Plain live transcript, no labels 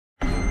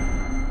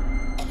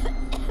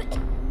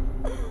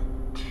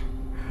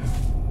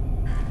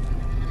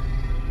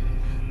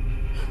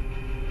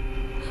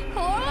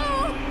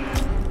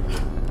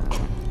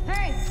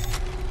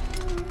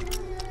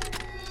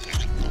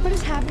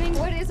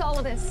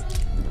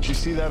You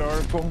see that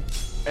article?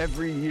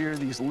 Every year,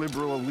 these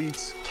liberal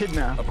elites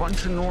kidnap a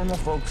bunch of normal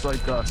folks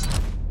like us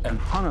and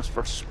hunt us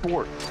for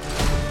sport.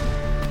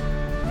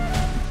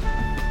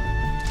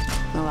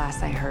 The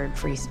last I heard,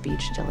 free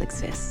speech still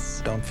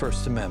exists. Don't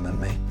First Amendment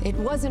me. It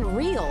wasn't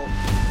real.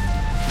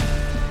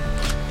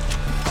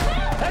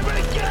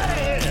 Everybody get out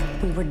of here!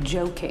 We were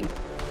joking.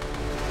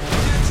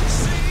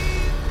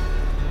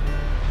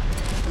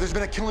 There's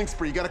been a killing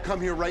spree. You gotta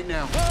come here right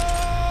now.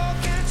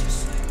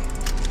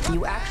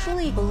 You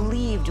actually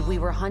believed we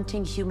were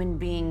hunting human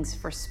beings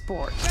for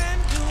sport.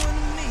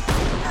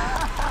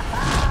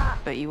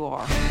 But you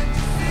are.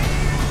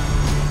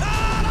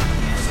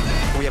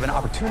 We have an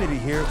opportunity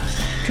here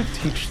to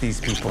teach these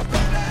people.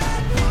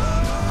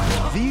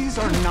 These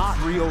are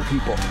not real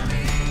people.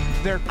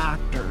 They're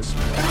actors.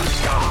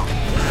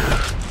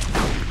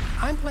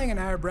 I'm playing an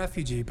Arab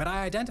refugee, but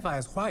I identify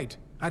as white.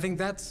 I think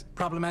that's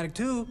problematic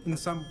too, in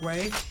some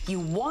way. You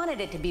wanted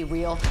it to be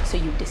real, so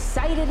you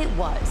decided it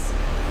was.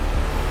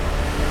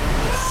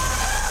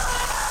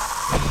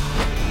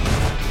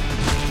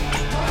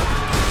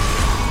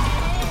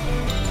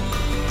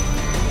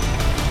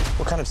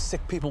 What kind of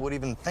sick people would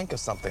even think of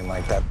something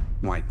like that?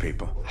 White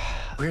people.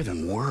 We're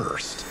the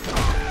worst.